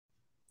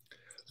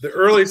The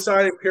early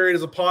signing period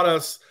is upon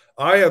us.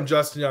 I am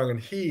Justin Young, and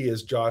he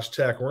is Josh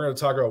Tech. We're going to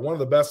talk about one of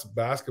the best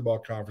basketball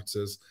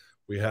conferences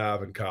we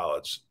have in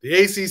college, the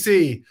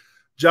ACC.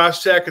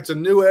 Josh Tech, it's a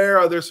new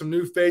era. There's some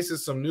new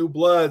faces, some new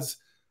bloods,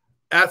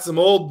 at some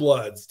old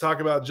bloods. Talk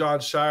about Jon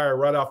Scheyer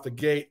right off the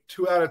gate.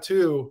 2 out of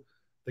 2.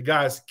 The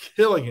guy's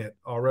killing it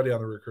already on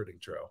the recruiting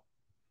trail.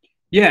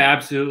 Yeah,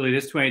 absolutely.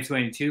 This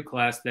 2022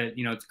 class that,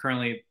 it's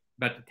currently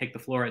about to take the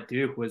floor at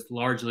Duke was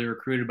largely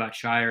recruited by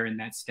Scheyer and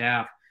that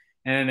staff.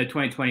 And then the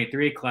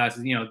 2023 class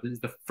is, this is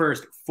the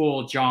first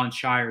full Jon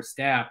Scheyer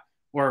staff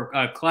or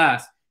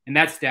class, and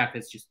that staff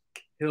has just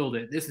killed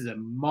it. This is a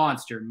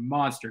monster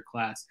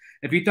class.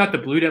 If you thought the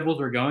Blue Devils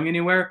were going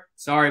anywhere,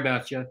 sorry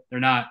about you. They're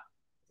not.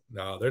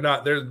 No, they're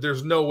not.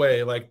 There's no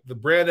way. Like, the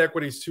brand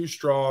equity is too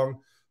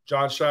strong.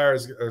 Jon Scheyer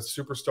is a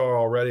superstar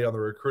already on the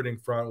recruiting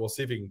front. We'll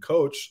see if he can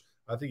coach.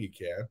 I think he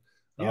can.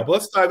 But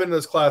let's dive into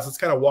this class. Let's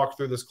kind of walk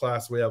through this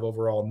class we have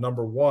overall.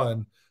 Number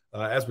one,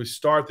 as we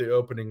start the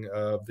opening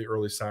of the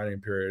early signing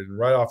period. And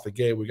right off the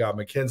gate, we got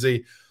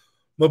Mackenzie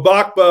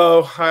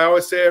Mbakbo. I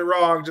always say it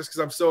wrong just because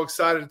I'm so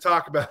excited to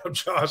talk about him.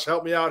 Josh,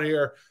 help me out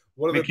here.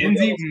 What are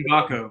Mackenzie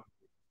Mbakbo?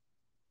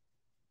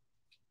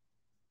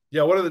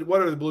 Yeah, what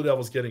are the Blue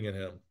Devils getting in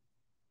him?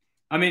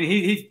 I mean,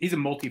 he's a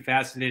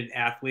multifaceted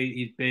athlete.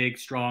 He's big,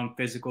 strong,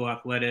 physical,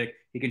 athletic.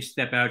 He can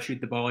step out, shoot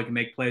the ball. He can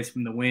make plays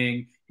from the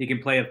wing. He can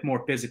play a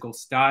more physical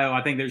style.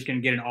 I think they're just going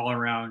to get an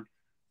all-around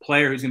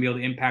player who's going to be able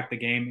to impact the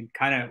game and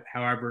kind of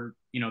however,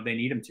 they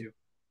need him to.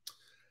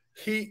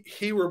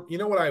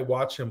 When I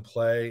watch him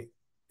play,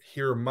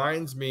 he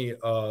reminds me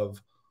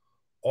of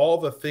all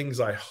the things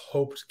I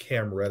hoped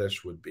Cam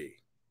Reddish would be.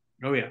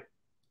 Oh, yeah.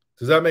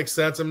 Does that make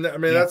sense? I'm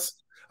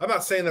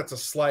not saying that's a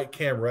slight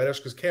Cam Reddish,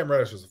 because Cam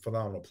Reddish is a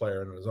phenomenal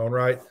player in his own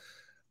right.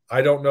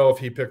 I don't know if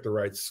he picked the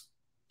right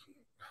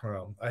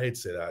I hate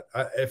to say that.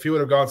 If he would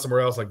have gone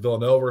somewhere else like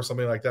Villanova or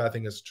something like that, I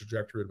think his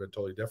trajectory would have been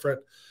totally different.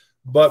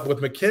 But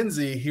with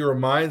Mackenzie, he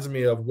reminds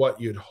me of what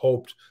you'd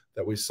hoped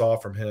that we saw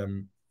from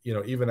him,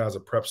 even as a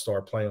prep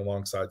star playing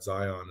alongside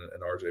Zion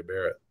and RJ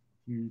Barrett.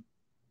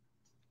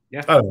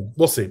 Yeah. I don't know.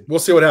 We'll see. We'll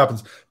see what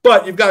happens.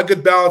 But you've got a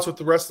good balance with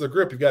the rest of the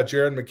group. You've got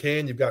Jared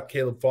McCain. You've got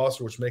Caleb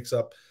Foster, which makes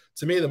up,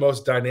 to me, the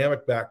most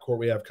dynamic backcourt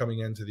we have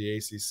coming into the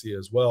ACC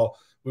as well.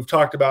 We've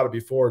talked about it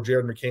before.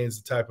 Jared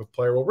McCain's the type of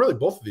player. Well, really,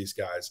 both of these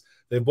guys,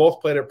 they've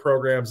both played at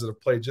programs that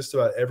have played just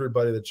about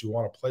everybody that you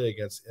want to play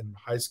against in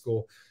high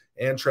school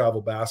and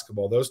travel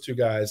basketball. Those two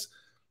guys,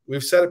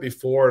 we've said it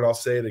before, and I'll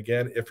say it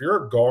again. If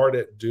you're a guard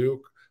at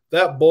Duke,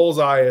 that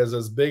bullseye is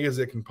as big as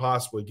it can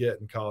possibly get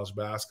in college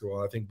basketball.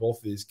 And I think both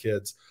of these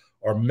kids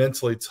are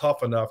mentally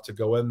tough enough to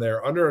go in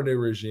there under a new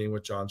regime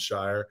with Jon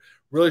Scheyer,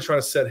 really trying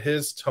to set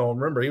his tone.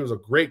 Remember, he was a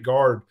great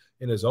guard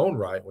in his own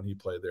right when he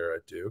played there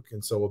at Duke.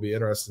 And so we'll be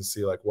interested to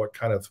see what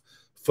kind of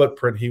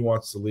footprint he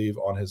wants to leave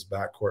on his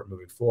backcourt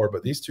moving forward.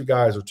 But these two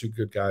guys are two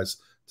good guys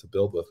to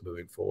build with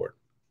moving forward.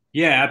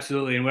 Yeah,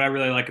 absolutely. And what I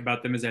really like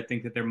about them is I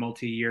think that they're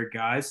multi-year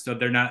guys. So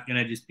they're not going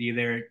to just be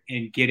there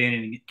and get in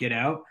and get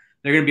out.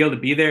 They're going to be able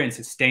to be there and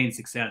sustain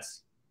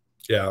success.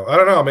 Yeah, I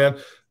don't know, man.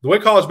 The way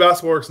college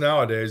basketball works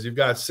nowadays, you've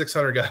got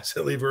 600 guys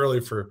that leave early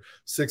for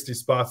 60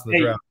 spots in the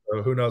draft.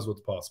 So who knows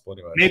what's possible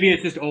anyway. Maybe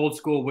it's just old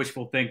school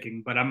wishful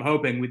thinking, but I'm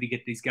hoping we could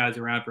get these guys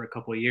around for a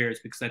couple of years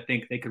because I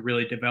think they could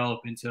really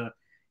develop into,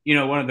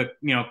 one of the,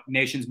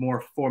 nation's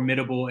more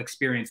formidable,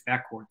 experienced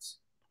backcourts.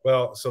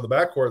 Well, so the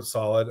backcourt's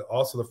solid.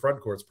 Also, the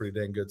front court's pretty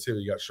dang good too.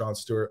 You got Sean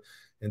Stewart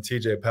and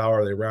TJ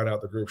Power. They round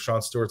out the group.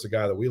 Sean Stewart's a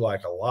guy that we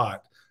like a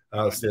lot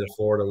out of the state of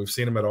Florida. We've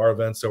seen him at our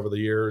events over the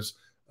years.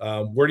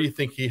 Where do you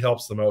think he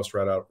helps the most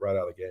right out of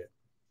the gate?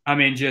 I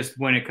mean, just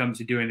when it comes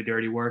to doing the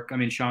dirty work. I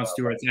mean, Sean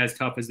Stewart's as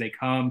tough as they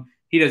come.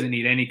 He doesn't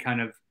need any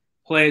kind of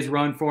plays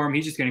run for him.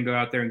 He's just going to go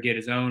out there and get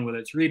his own, whether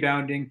it's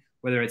rebounding,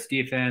 whether it's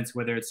defense,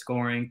 whether it's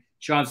scoring.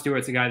 Sean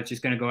Stewart's a guy that's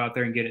just going to go out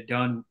there and get it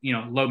done,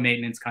 low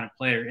maintenance kind of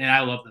player. And I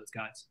love those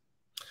guys.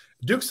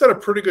 Duke's done a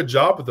pretty good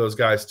job with those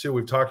guys, too.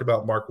 We've talked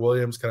about Mark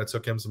Williams, kind of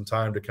took him some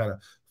time to kind of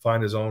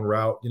find his own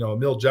route.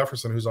 Emil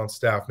Jefferson, who's on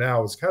staff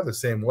now, is kind of the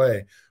same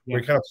way, where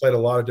he kind of played a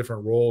lot of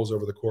different roles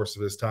over the course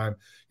of his time.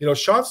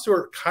 Sean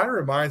Stewart kind of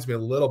reminds me a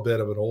little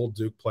bit of an old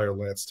Duke player,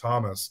 Lance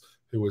Thomas,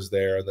 who was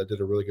there that did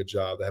a really good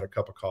job. They had a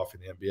cup of coffee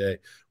in the NBA.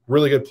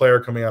 Really good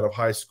player coming out of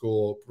high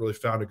school, really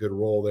found a good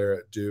role there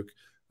at Duke.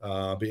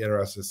 Be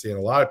interested to see. And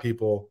a lot of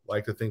people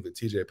like to think that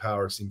TJ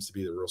Power seems to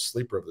be the real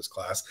sleeper of this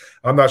class.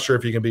 I'm not sure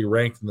if he can be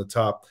ranked in the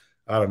top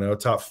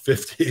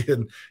 50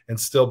 and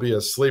still be a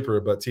sleeper,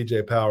 but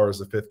TJ Power is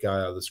the fifth guy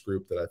out of this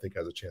group that I think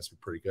has a chance to be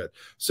pretty good.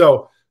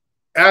 So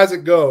as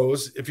it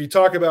goes, if you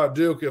talk about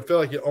Duke, I feel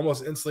like you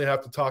almost instantly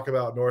have to talk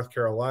about North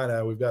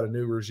Carolina. We've got a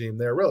new regime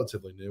there,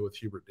 relatively new, with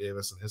Hubert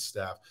Davis and his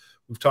staff.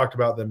 We've talked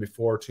about them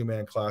before,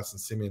 two-man class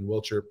and Simeon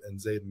Wilchert and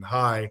Zayden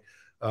High.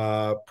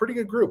 Pretty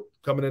good group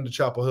coming into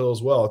Chapel Hill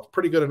as well. It's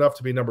pretty good enough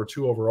to be number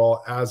 2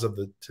 overall as of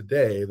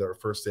today, the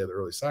first day of the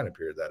early signing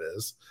period, that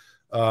is.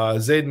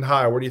 Zayden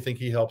High, where do you think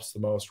he helps the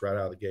most right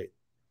out of the gate?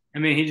 I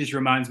mean, he just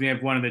reminds me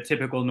of one of the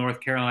typical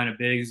North Carolina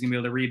bigs. He's going to be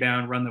able to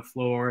rebound, run the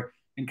floor,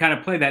 and kind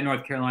of play that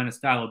North Carolina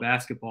style of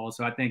basketball.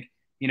 So I think,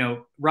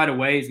 right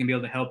away he's going to be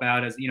able to help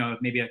out as,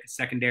 maybe like a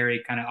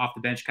secondary kind of off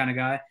the bench kind of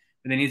guy.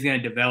 But then he's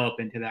going to develop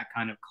into that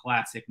kind of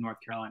classic North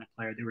Carolina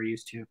player that we're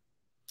used to.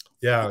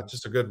 Yeah,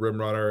 just a good rim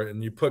runner.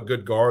 And you put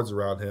good guards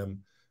around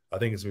him, I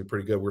think it's going to be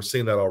pretty good. We're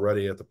seeing that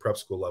already at the prep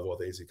school level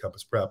with AZ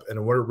Compass Prep.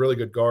 And what a really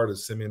good guard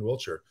is Simeon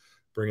Wilcher,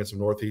 bringing some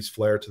Northeast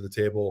flair to the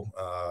table,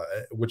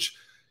 which,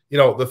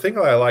 the thing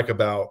that I like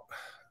about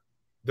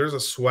 – there's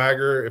a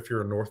swagger if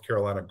you're a North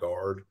Carolina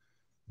guard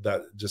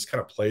that just kind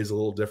of plays a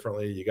little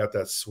differently. You got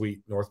that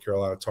sweet North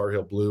Carolina Tar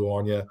Heel blue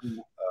on you.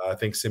 I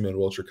think Simeon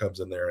Wilcher comes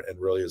in there and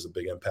really is a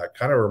big impact.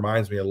 Kind of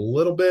reminds me a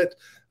little bit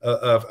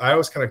of I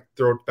always kind of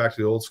throw it back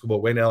to the old school, but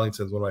Wayne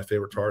Ellington's one of my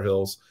favorite Tar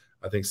Heels.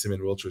 I think Simeon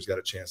Wilcher's got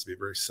a chance to be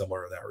very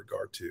similar in that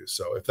regard too.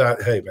 So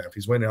if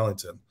he's Wayne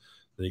Ellington,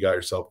 then you got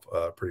yourself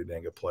a pretty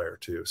dang good player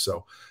too.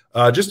 So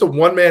just a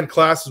one-man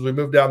class as we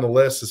move down the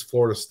list is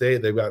Florida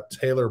State. They've got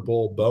Taylor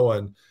Bull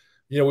Bowen.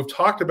 We've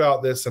talked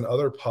about this in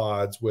other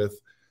pods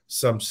with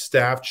some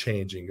staff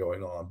changing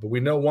going on, but we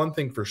know one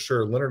thing for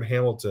sure. Leonard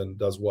Hamilton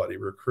does what? He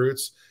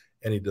recruits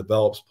and he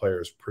develops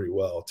players pretty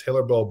well.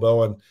 Taylor Bull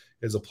Bowen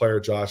is a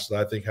player, Josh, that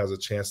I think has a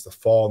chance to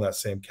fall in that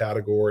same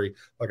category,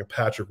 like a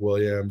Patrick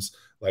Williams,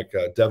 like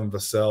Devin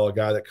Vassell, a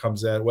guy that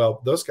comes in.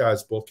 Well, those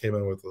guys both came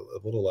in with a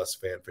little less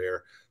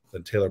fanfare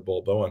than Taylor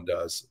Bull Bowen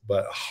does,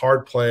 but a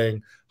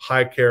hard-playing,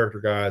 high-character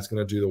guy is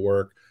going to do the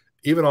work.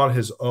 Even on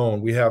his own,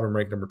 we have him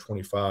ranked number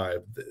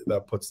 25.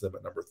 That puts them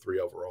at number 3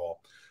 overall.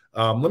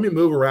 Let me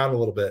move around a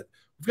little bit.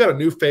 We've got a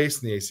new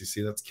face in the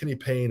ACC. That's Kenny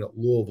Payne at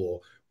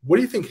Louisville. What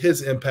do you think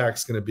his impact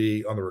is going to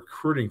be on the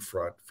recruiting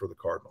front for the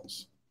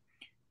Cardinals?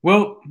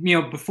 Well,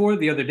 before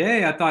the other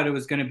day, I thought it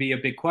was going to be a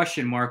big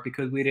question mark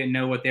because we didn't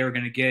know what they were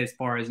going to get as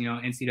far as,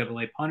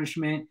 NCAA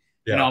punishment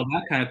and all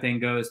that kind of thing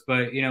goes.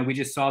 But, we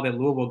just saw that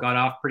Louisville got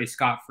off pretty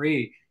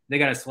scot-free. They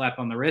got a slap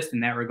on the wrist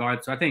in that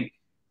regard. So I think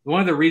one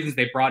of the reasons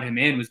they brought him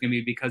in was going to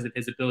be because of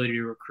his ability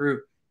to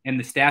recruit. And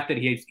the staff that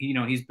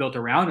he's built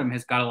around him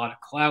has got a lot of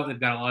clout. They've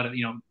got a lot of,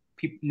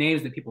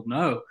 names that people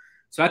know.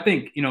 So I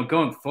think,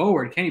 going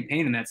forward, Kenny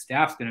Payne and that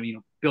staff's going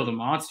to, build a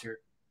monster.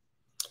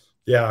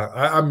 Yeah,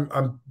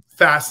 I'm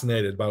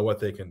fascinated by what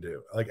they can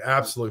do. Like,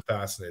 absolutely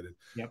fascinated.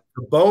 Yep.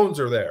 The bones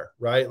are there,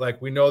 right?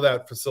 Like, we know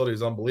that facility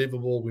is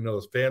unbelievable. We know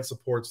those fan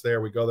support's there.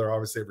 We go there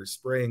obviously every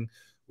spring.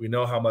 We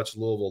know how much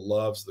Louisville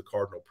loves the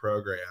Cardinal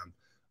program.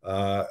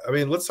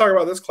 Let's talk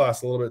about this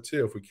class a little bit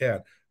too, if we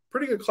can.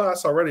 Pretty good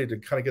class already to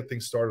kind of get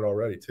things started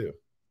already too.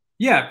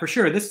 Yeah, for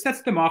sure. This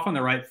sets them off on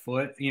the right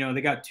foot.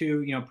 They got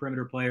 2,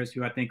 perimeter players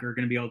who I think are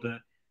going to be able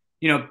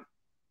to,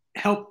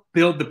 help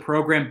build the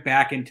program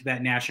back into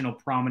that national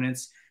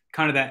prominence,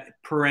 kind of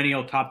that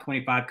perennial top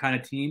 25 kind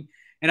of team.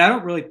 And I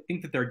don't really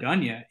think that they're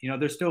done yet.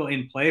 They're still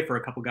in play for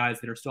a couple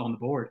guys that are still on the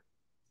board.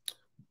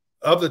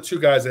 Of the 2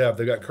 guys they have,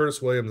 they got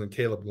Curtis Williams and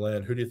Caleb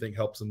Glenn. Who do you think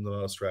helps them the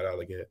most right out of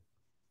the gate?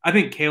 I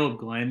think Caleb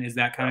Glenn is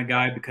that kind of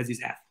guy because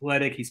he's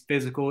athletic, he's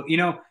physical.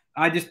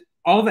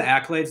 All the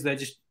accolades that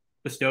just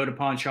bestowed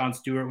upon Sean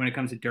Stewart when it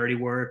comes to dirty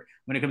work,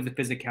 when it comes to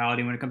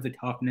physicality, when it comes to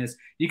toughness,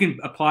 you can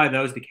apply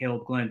those to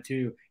Caleb Glenn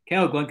too.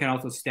 Caleb Glenn can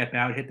also step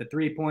out, hit the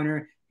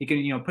 3-pointer. He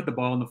can, put the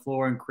ball on the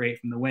floor and create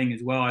from the wing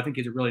as well. I think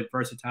he's a really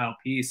versatile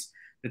piece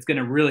that's going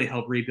to really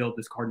help rebuild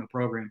this Cardinal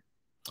program.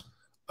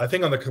 I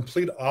think on the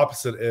complete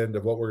opposite end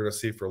of what we're going to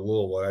see for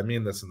Louisville, and I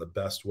mean this in the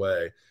best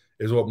way,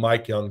 is what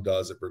Mike Young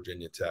does at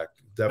Virginia Tech.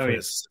 Definitely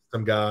a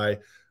system guy.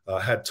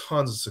 Had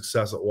tons of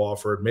success at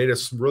Wofford, made a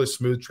really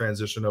smooth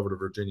transition over to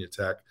Virginia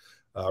Tech.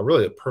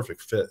 Really a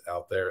perfect fit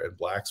out there in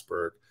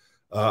Blacksburg.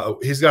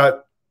 He's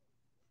got,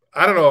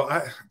 I don't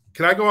know,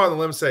 can I go on the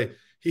limb and say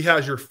he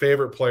has your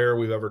favorite player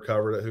we've ever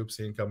covered at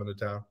HoopSeen coming to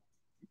town?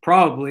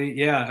 Probably,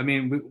 yeah. I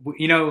mean,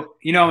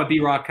 I'm a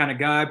B-Rock kind of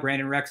guy.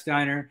 Brandon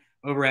Rexsteiner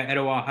over at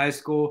Etowah High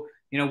School.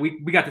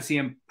 We got to see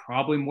him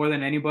probably more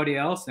than anybody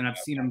else, and I've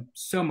seen him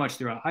so much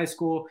throughout high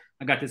school.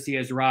 I got to see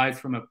his rise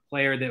from a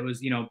player that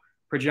was,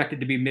 projected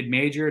to be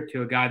mid-major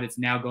to a guy that's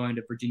now going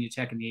to Virginia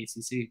Tech in the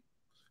ACC.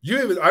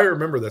 I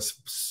remember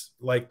this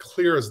like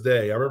clear as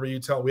day. I remember you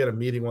telling we had a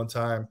meeting one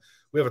time.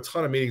 We have a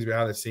ton of meetings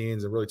behind the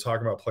scenes and really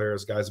talking about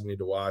players, guys that we need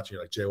to watch. And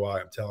you're like, JY,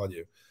 I'm telling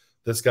you,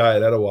 this guy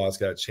at Etowah's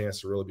got a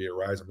chance to really be a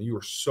rise. I mean, you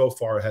were so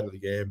far ahead of the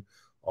game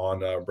on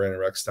Brandon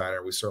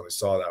Rexsteiner. We certainly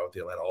saw that with the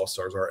Atlanta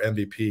All-Stars, our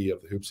MVP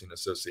of the HoopSeen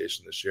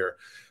Association this year.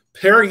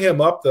 Pairing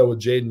him up, though, with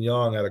Jaden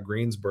Young out of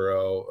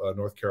Greensboro,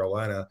 North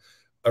Carolina,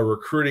 a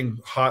recruiting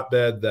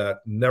hotbed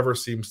that never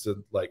seems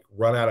to like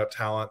run out of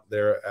talent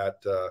there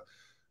at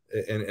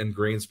in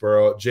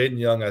Greensboro. Jaden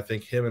Young, I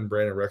think him and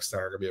Brandon Rexsteiner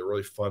are going to be a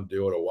really fun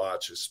duo to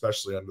watch,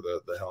 especially under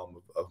the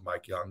helm of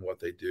Mike Young, what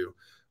they do,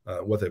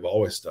 what they've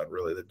always done,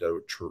 really. They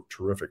do a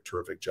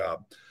terrific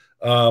job.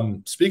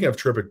 Speaking of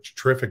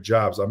terrific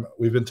jobs,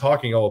 we've been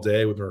talking all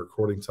day. We've been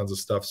recording tons of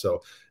stuff.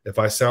 So if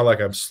I sound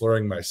like I'm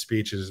slurring my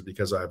speech, it is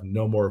because I have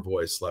no more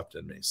voice left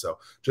in me. So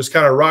just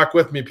kind of rock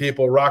with me,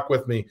 people, rock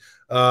with me.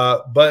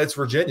 But it's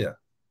Virginia.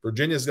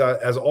 Virginia's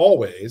got, as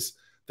always,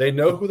 they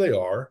know who they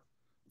are.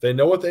 They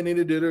know what they need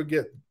to do to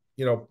get,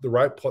 the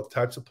right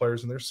types of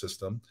players in their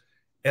system.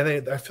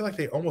 And I feel like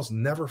they almost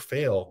never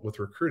fail with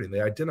recruiting.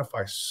 They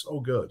identify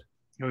so good.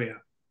 Oh, yeah.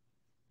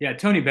 Yeah,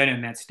 Tony Bennett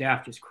and that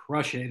staff just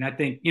crush it. And I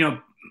think,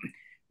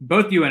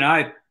 both you and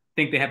I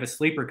think they have a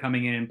sleeper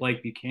coming in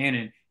Blake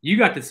Buchanan. You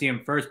got to see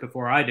him first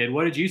before I did.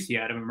 What did you see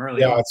out of him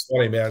early on? It's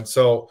funny, man.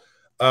 So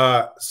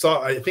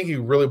I think he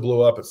really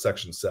blew up at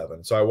Section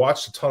 7. So I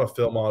watched a ton of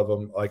film of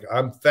him. Like,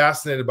 I'm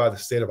fascinated by the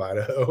state of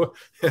Idaho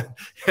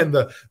and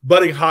the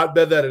budding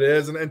hotbed that it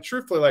is. And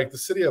truthfully, like, the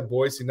city of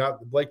Boise,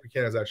 not Blake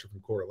Buchanan is actually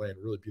from Coeur d'Alene,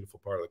 really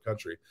beautiful part of the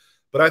country.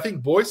 But I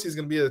think Boise is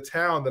going to be the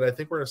town that I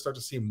think we're going to start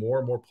to see more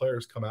and more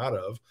players come out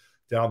of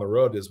down the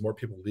road as more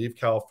people leave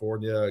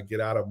California, get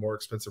out of more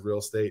expensive real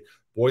estate.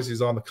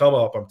 Boise's on the come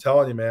up. I'm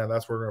telling you, man,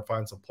 that's where we're going to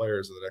find some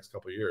players in the next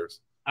couple of years.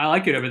 I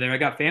like it over there. I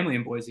got family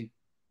in Boise.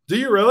 Do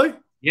you really?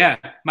 Yeah.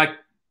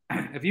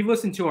 If you've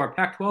listened to our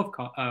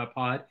Pac-12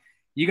 pod,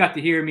 you got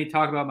to hear me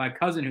talk about my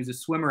cousin who's a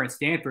swimmer at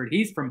Stanford.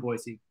 He's from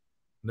Boise.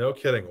 No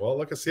kidding. Well,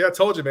 look, see, I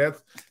told you, man,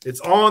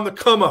 it's on the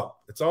come up.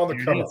 It's on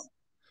the come up.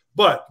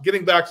 But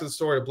getting back to the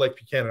story of Blake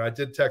Buchanan, I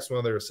did text one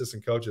of their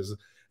assistant coaches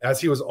as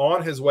he was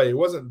on his way. He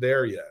wasn't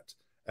there yet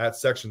at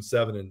Section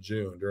 7 in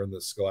June during the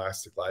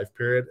Scholastic Life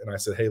period. And I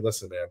said, hey,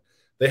 listen, man,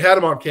 they had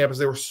him on campus.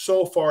 They were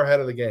so far ahead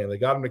of the game. They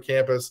got him to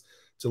campus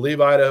to leave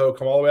Idaho,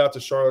 come all the way out to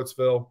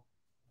Charlottesville.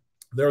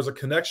 There was a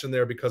connection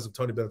there because of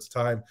Tony Bennett's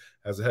time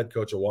as a head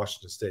coach at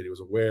Washington State. He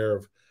was aware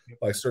of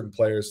like certain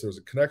players. There was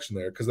a connection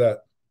there because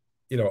that,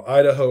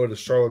 Idaho to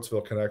Charlottesville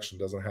connection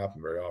doesn't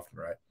happen very often,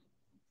 right?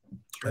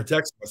 I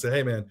texted him. I said,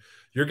 hey, man,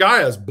 your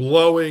guy is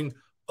blowing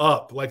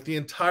up. Like, the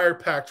entire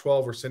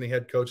Pac-12 were sending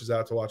head coaches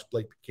out to watch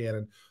Blake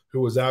Buchanan, who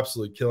was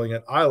absolutely killing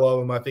it. I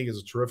love him. I think he's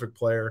a terrific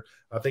player.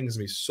 I think he's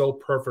going to be so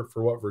perfect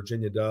for what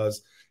Virginia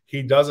does.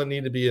 He doesn't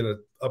need to be in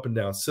an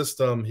up-and-down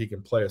system. He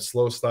can play a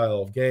slow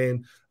style of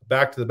game,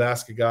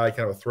 back-to-the-basket guy,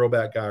 kind of a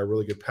throwback guy, a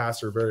really good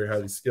passer, very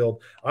highly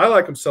skilled. I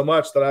like him so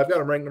much that I've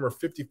got him ranked number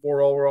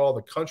 54 overall in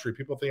the country.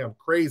 People think I'm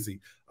crazy.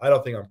 I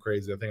don't think I'm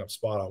crazy. I think I'm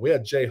spot on. We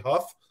had Jay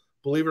Huff,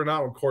 believe it or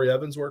not, when Corey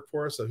Evans worked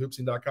for us at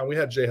HoopSeen.com. We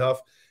had Jay Huff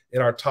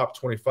in our top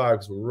 25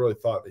 because we really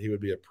thought that he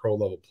would be a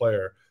pro-level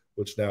player,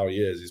 which now he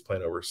is. He's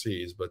playing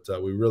overseas. But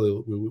we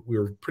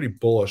were pretty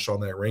bullish on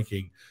that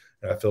ranking,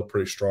 and I feel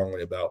pretty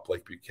strongly about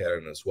Blake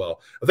Buchanan as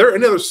well. Are there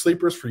any other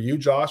sleepers for you,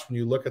 Josh, when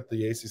you look at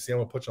the ACC? I'm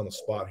going to put you on the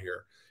spot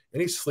here.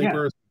 Any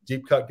sleepers,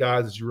 deep cut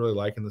guys that you really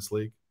like in this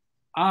league?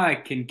 I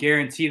can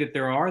guarantee that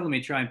there are. Let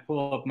me try and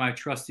pull up my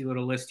trusty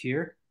little list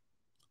here.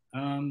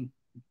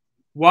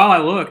 While I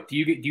look, do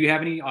you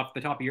have any off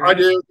the top of your head? I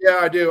do. Yeah,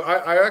 I do.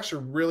 I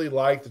actually really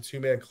like the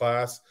two-man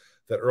class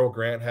that Earl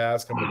Grant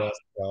has coming to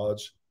Boston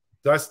College.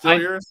 Did I steal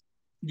yours?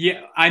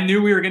 Yeah, I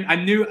knew we were going to – I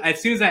knew as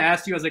soon as I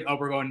asked you, I was like, oh,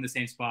 we're going in the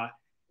same spot.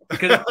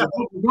 Because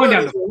we're going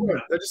down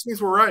the that just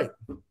means we're right.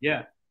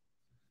 Yeah.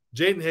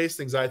 Jaden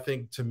Hastings, I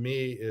think, to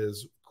me,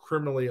 is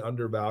criminally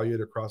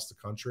undervalued across the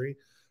country.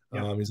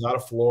 Yeah. He's out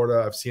of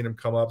Florida. I've seen him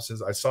come up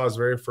since I saw his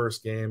very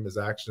first game, his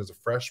action as a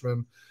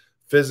freshman.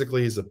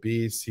 Physically, he's a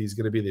beast. He's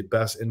going to be the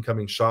best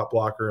incoming shot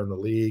blocker in the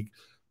league.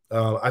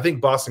 I think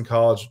Boston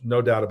College,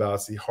 no doubt about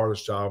it, is the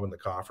hardest job in the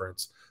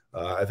conference.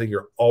 I think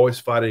you're always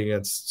fighting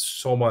against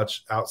so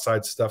much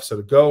outside stuff. So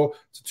to go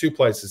to two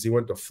places, he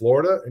went to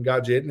Florida and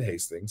got Jaden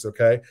Hastings,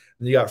 okay?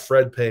 And you got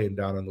Fred Payne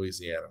down in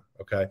Louisiana,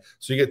 okay?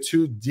 So you get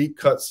two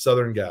deep-cut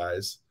Southern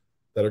guys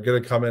that are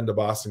going to come into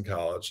Boston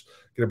College,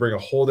 going to bring a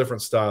whole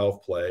different style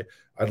of play.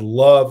 I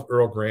love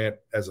Earl Grant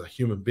as a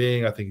human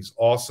being. I think he's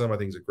awesome. I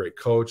think he's a great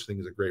coach. I think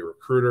he's a great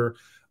recruiter.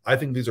 I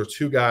think these are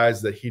two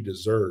guys that he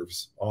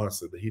deserves,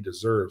 honestly, that he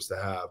deserves to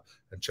have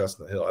in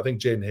Chestnut Hill. I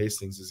think Jaden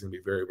Hastings is going to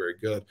be very, very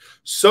good.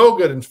 So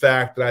good, in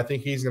fact, that I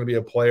think he's going to be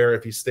a player,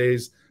 if he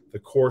stays the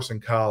course in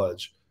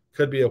college,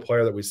 could be a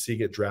player that we see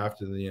get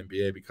drafted in the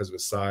NBA because of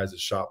his size,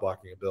 his shot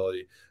blocking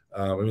ability.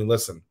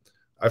 Listen,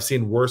 I've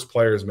seen worse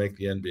players make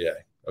the NBA,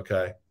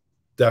 okay?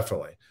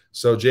 Definitely.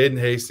 So Jaden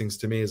Hastings,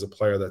 to me, is a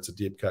player that's a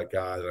deep-cut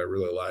guy that I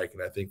really like,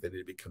 and I think they need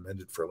to be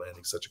commended for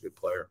landing such a good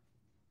player.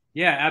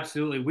 Yeah,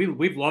 absolutely.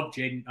 We've loved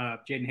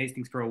Jaden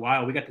Hastings for a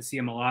while. We got to see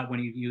him a lot when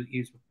he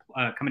was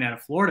coming out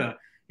of Florida.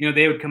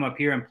 They would come up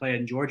here and play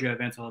in Georgia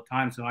events all the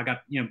time. So I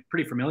got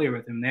pretty familiar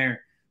with him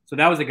there. So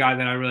that was a guy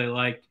that I really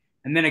liked.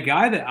 And then a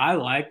guy that I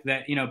liked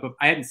that but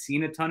I hadn't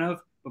seen a ton of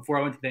before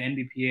I went to the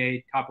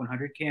NBPA Top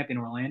 100 camp in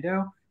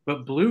Orlando.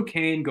 But Blue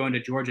Kane going to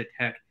Georgia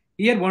Tech,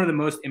 he had one of the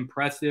most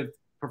impressive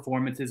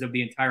performances of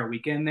the entire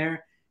weekend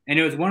there. And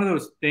it was one of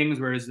those things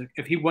where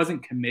if he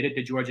wasn't committed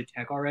to Georgia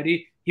Tech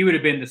already, he would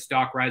have been the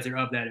stock riser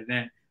of that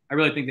event. I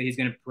really think that he's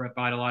going to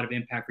provide a lot of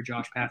impact for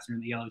Josh Pastner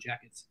and the Yellow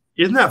Jackets.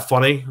 Isn't that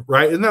funny,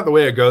 right? Isn't that the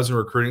way it goes in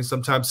recruiting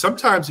sometimes?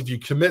 Sometimes if you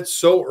commit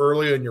so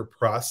early in your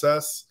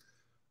process,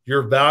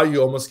 your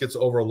value almost gets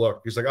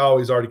overlooked. He's like, oh,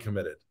 he's already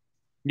committed.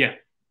 Yeah.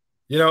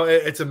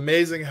 It's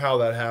amazing how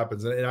that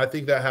happens. And I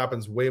think that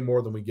happens way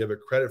more than we give it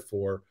credit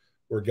for,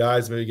 where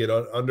guys maybe get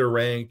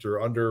underranked or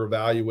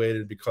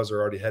underevaluated because they're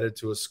already headed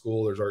to a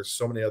school. There's already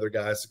so many other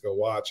guys to go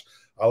watch.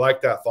 I like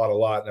that thought a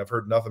lot, and I've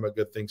heard nothing but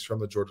good things from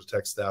the Georgia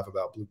Tech staff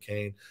about Blue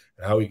Kane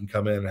and how he can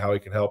come in and how he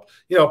can help.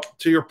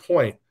 To your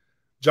point,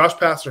 Josh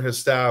Pastner and his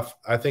staff,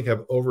 I think,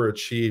 have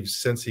overachieved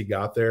since he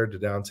got there to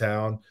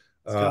downtown.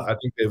 I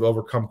think they've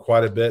overcome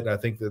quite a bit, and I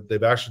think that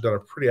they've actually done a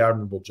pretty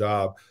admirable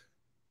job,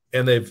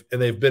 and they've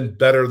been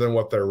better than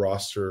what their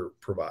roster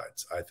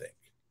provides, I think.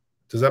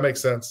 Does that make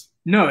sense?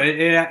 No,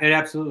 it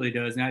absolutely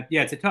does. And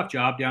yeah, it's a tough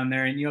job down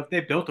there. And, if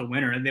they built a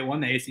winner and they won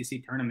the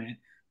ACC tournament,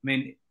 I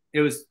mean,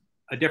 it was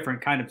a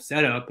different kind of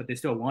setup, but they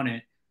still won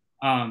it.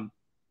 And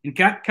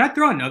can I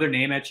throw another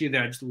name at you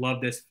that I just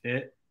love this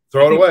fit?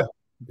 Throw it away.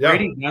 Yeah.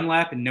 Brady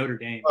Dunlap and Notre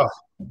Dame. Oh,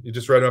 you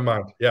just read my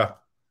mind. Yeah,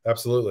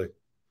 absolutely.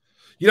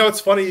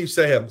 It's funny you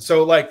say him.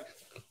 So,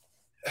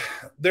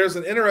 there's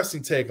an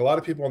interesting take. A lot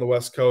of people on the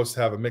West Coast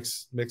have a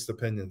mixed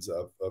opinions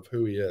of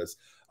who he is.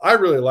 I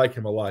really like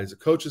him a lot. He's a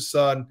coach's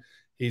son.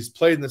 He's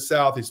played in the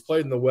South. He's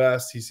played in the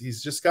West.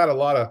 He's just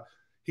got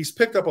he's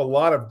picked up a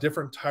lot of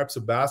different types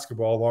of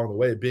basketball along the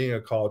way, being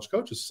a college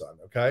coach's son,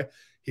 okay?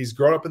 He's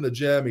grown up in the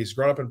gym. He's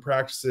grown up in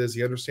practices.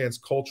 He understands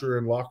culture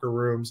in locker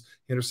rooms.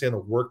 He understands the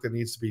work that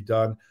needs to be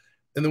done.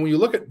 And then when you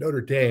look at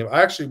Notre Dame,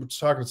 I actually was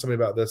talking to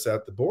somebody about this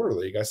at the Border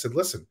League. I said,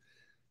 listen,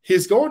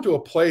 he's going to a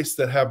place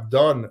that have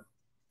done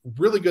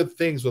really good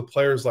things with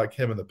players like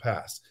him in the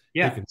past.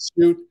 Yeah. He can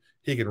shoot.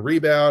 He can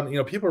rebound.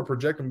 People are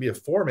projecting to be a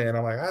 4-man.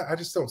 I'm like, I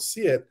just don't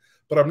see it,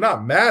 but I'm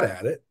not mad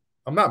at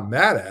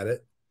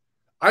it.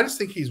 I just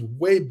think he's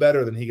way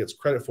better than he gets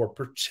credit for,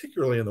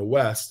 particularly in the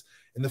West.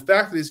 And the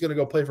fact that he's going to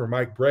go play for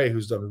Mike Bray,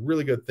 who's done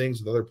really good things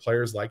with other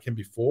players like him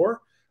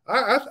before,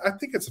 I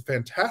think it's a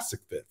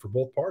fantastic fit for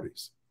both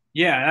parties.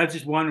 Yeah, that's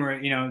just one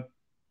where,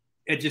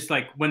 it just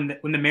like when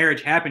the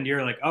marriage happened,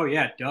 you're like, oh,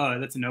 yeah, duh,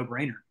 that's a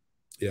no-brainer.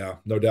 Yeah,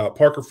 no doubt.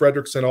 Parker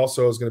Fredrickson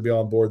also is going to be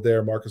on board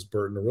there. Marcus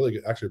Burton,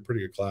 actually a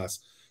pretty good class.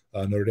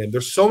 Notre Dame.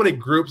 There's so many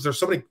groups. There's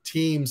so many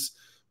teams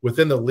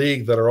within the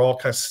league that are all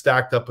kind of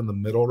stacked up in the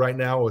middle right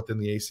now within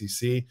the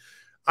ACC.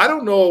 I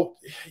don't know.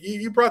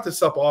 You brought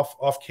this up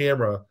off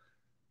camera.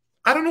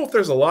 I don't know if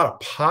there's a lot of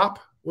pop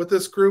with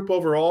this group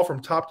overall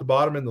from top to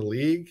bottom in the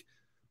league.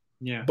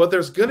 Yeah. But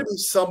there's going to be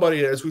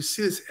somebody, as we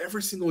see this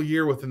every single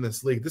year within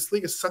this league. This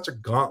league is such a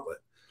gauntlet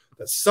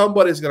that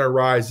somebody's going to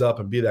rise up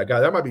and be that guy.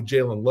 That might be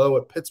Jalen Lowe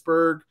at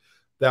Pittsburgh.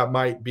 That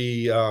might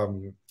be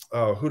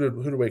who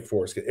did Wake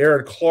Forest get?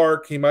 Aaron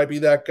Clark. He might be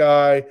that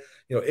guy.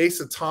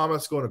 Asa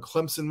Thomas going to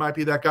Clemson might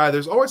be that guy.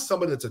 There's always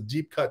somebody that's a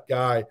deep cut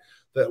guy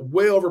that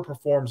way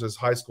overperforms his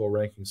high school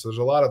rankings. So there's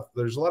a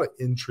lot of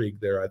intrigue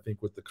there, I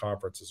think, with the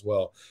conference as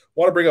well. I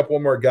want to bring up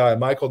one more guy,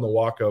 Michael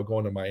Nwako,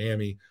 going to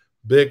Miami.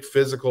 Big,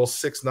 physical,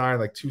 6'9",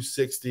 like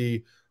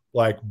 260,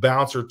 like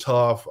bouncer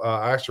tough.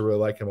 I actually really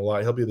like him a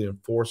lot. He'll be the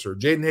enforcer.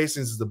 Jaden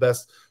Hastings is the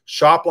best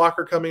shot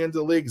blocker coming into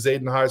the league.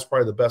 Zayden High is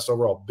probably the best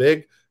overall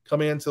big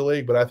coming into the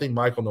league. But I think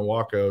Michael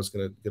Nwako is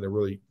going to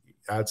really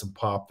add some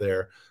pop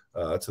there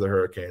to the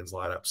Hurricanes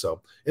lineup.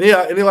 So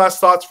any last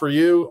thoughts for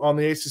you on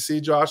the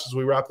ACC, Josh, as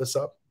we wrap this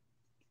up?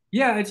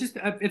 Yeah,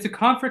 it's a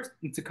conference.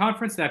 It's a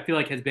conference that I feel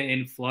like has been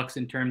in flux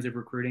in terms of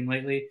recruiting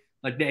lately.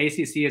 Like the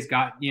ACC has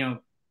got,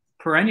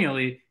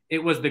 perennially,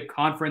 it was the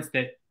conference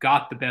that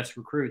got the best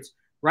recruits.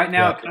 Right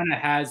now, It kind of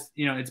has,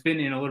 it's been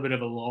in a little bit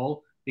of a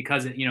lull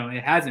because it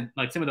hasn't,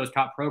 like some of those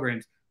top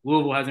programs.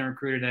 Louisville hasn't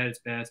recruited at its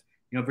best.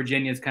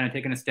 Virginia's kind of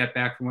taken a step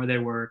back from where they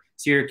were.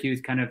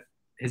 Syracuse kind of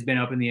has been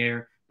up in the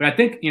air. But I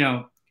think,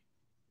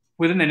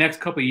 within the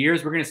next couple of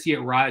years, we're going to see it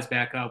rise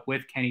back up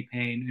with Kenny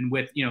Payne and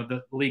with,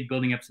 the league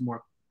building up some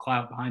more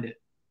clout behind it.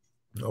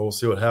 Oh, we'll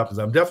see what happens.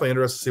 I'm definitely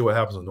interested to see what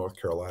happens in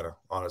North Carolina,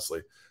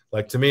 honestly.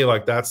 Like, to me,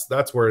 like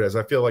that's where it is.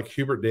 I feel like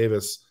Hubert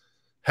Davis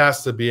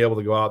has to be able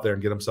to go out there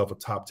and get himself a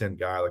top 10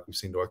 guy like we've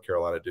seen North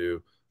Carolina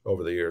do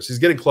over the years. He's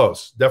getting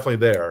close, definitely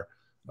there.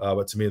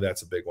 But to me,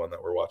 that's a big one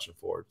that we're watching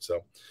forward. So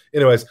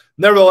anyways,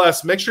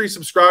 nevertheless, make sure you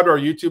subscribe to our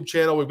YouTube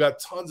channel. We've got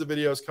tons of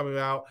videos coming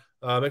out.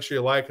 Make sure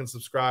you like and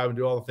subscribe and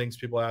do all the things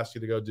people ask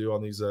you to go do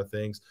on these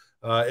things.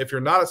 If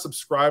you're not a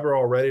subscriber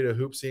already to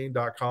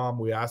HoopSeen.com,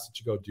 we ask that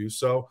you go do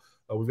so.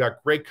 We've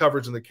got great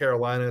coverage in the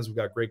Carolinas. We've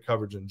got great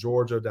coverage in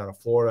Georgia, down in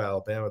Florida,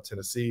 Alabama,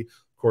 Tennessee.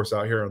 Of course,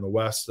 out here in the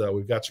West,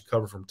 we've got you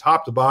covered from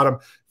top to bottom.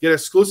 Get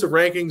exclusive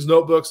rankings,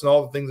 notebooks, and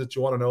all the things that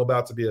you want to know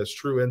about to be a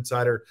true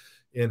insider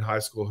in high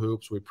school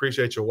hoops. We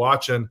appreciate you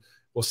watching.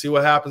 We'll see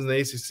what happens in the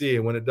ACC,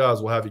 and when it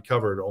does, we'll have you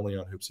covered only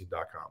on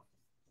HoopSeen.com.